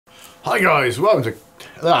Hi guys, welcome to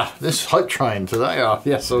this Hypetrain today.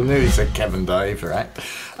 Yes, I nearly said Kevin Dave, right?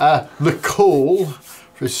 The call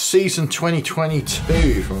for season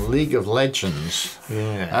 2022 from League of Legends.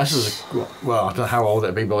 Yeah. This is well, I don't know how old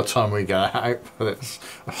it'll be by the time we get out, but it's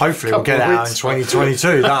hopefully we'll get it out in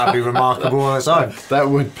 2022. That'd be remarkable on its own. That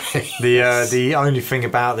would be. The only thing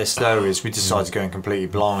about this though is we decided to go in completely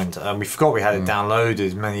blind. We forgot we had it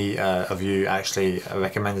downloaded. Many of you actually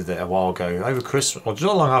recommended it a while ago over Christmas, or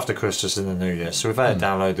not long after Christmas in the New Year. So we've had it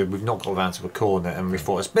downloaded. We've not got around to recording it, and we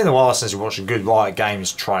thought it's been a while since we watched a good Riot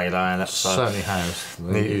Games trailer and episode. Certainly has.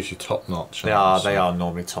 They're usually top notch. They are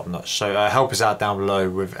normally top notch. So help us out down below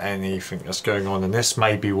with anything that's going on in this.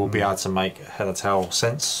 Maybe we'll be able to make head or tail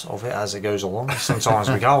sense of it as it goes along. Sometimes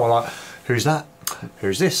we go, we're like, who's that?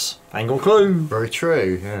 Who's this? Ain't got a clue. Very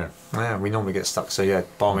true, yeah. Yeah, we normally get stuck, so yeah,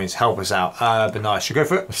 by all means, help us out. But nice, should we go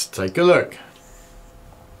for it? Let's take a look.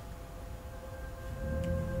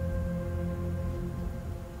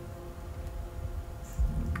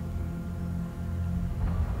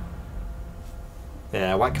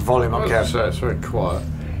 Yeah, whack the volume up, Kev. So it's very quiet.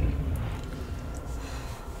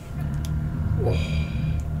 Oh.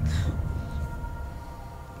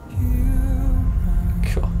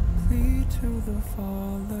 Cool. To the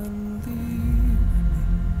fallen leaf,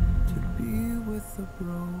 to be with the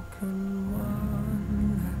broken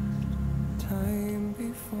one last time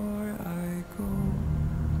before I go.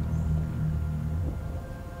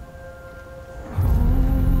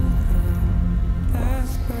 Hold the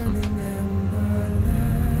last burning ember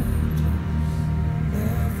legends,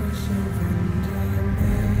 never shall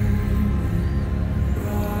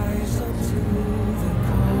rise up to the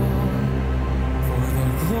call for the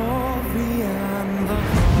glory and the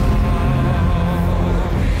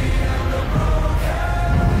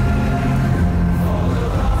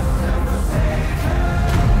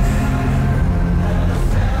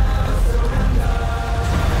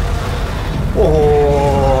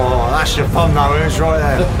Oh, that's your thumbnail image right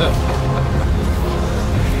there.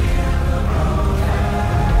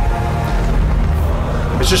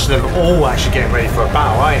 It's just them all actually getting ready for a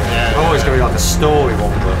battle, ain't it? Yeah, Always going to be like a story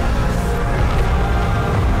one, but.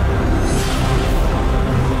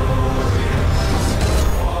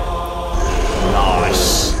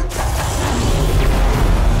 Nice.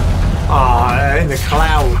 Ah, in the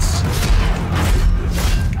clouds.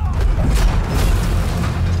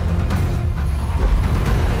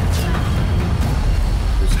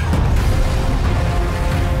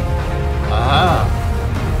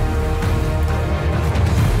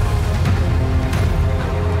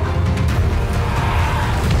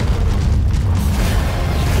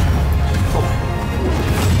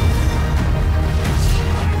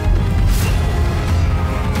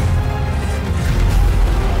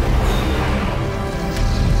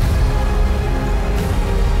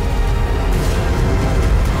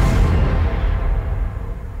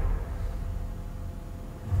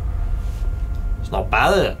 Not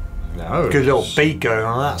bad, is it? No. Good little beat going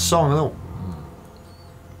on that song and all.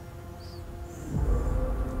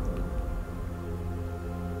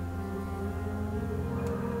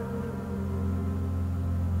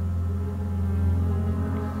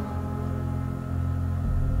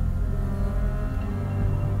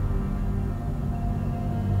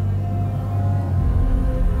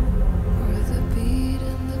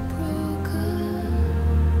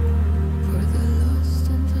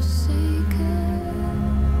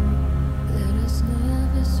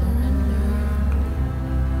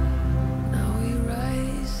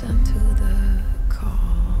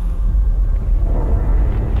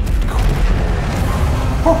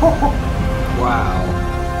 Wow.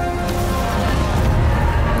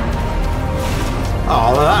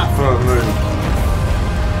 Oh, look at that for a move.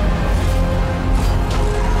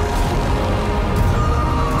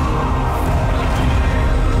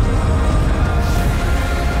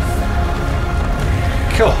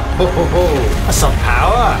 Cool. That's some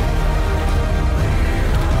power.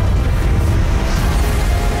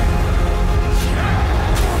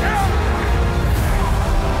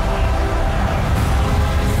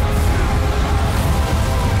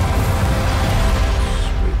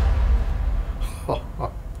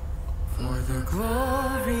 for the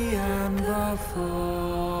glory and the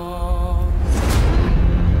fall.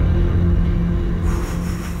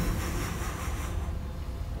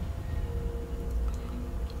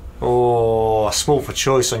 Oh, sport for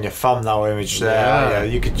choice on your thumbnail image there. Yeah,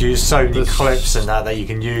 you could use so many clips and that you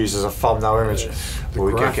can use as a thumbnail image. Well,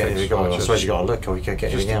 we could get anything. I suppose you got to look, or we could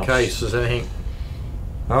get anything else. Just in case there's anything.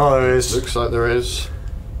 Oh, there is. Looks like there is.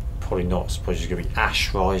 Probably not. I suppose it's going to be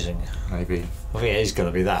ash rising. Maybe. I think it is going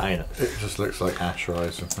to be that, ain't it? It just looks like Ash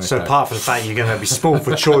Rising. Okay. So apart from the fact you're going to be spoiled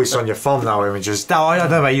for choice on your thumbnail images, I don't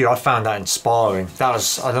know about you, I found that inspiring. That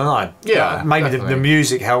was, I don't know. Yeah, maybe the definitely.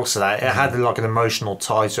 music helps to that. It had like an emotional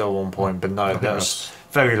title at one point, but no, that was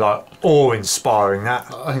very like awe-inspiring.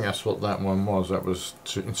 That I think that's what that one was. That was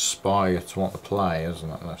to inspire you to want to play, isn't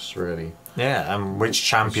it? That's really... yeah, and which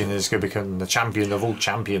champion is going to become the champion of all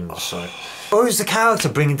champions? So, what was the character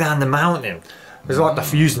bringing down the mountain? It was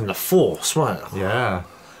like using the force, wasn't it? Yeah.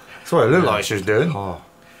 That's what it looked like she was doing. Oh,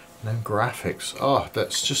 no graphics. Oh,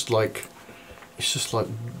 that's just like... It's just like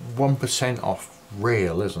 1% off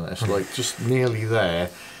real, isn't it? It's like just nearly there.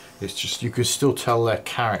 It's just... You could still tell they're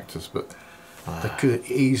characters, but they could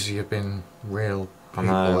easily have been real I people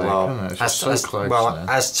know. there, Well, couldn't it? It's just so close now.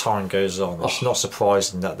 as time goes on, it's not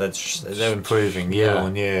surprising that they're improving year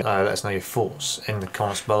on year. Let us know your thoughts in the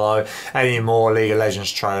comments below. Any more League of Legends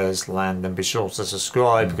trailers land, then be sure to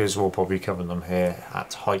subscribe because we'll probably cover them here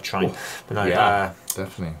at Hypetrain. But no, Yeah,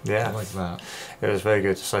 definitely. yeah. I like that. It was very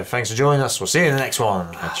good. So thanks for joining us. We'll see you in the next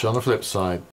one. Catch you on the flip side.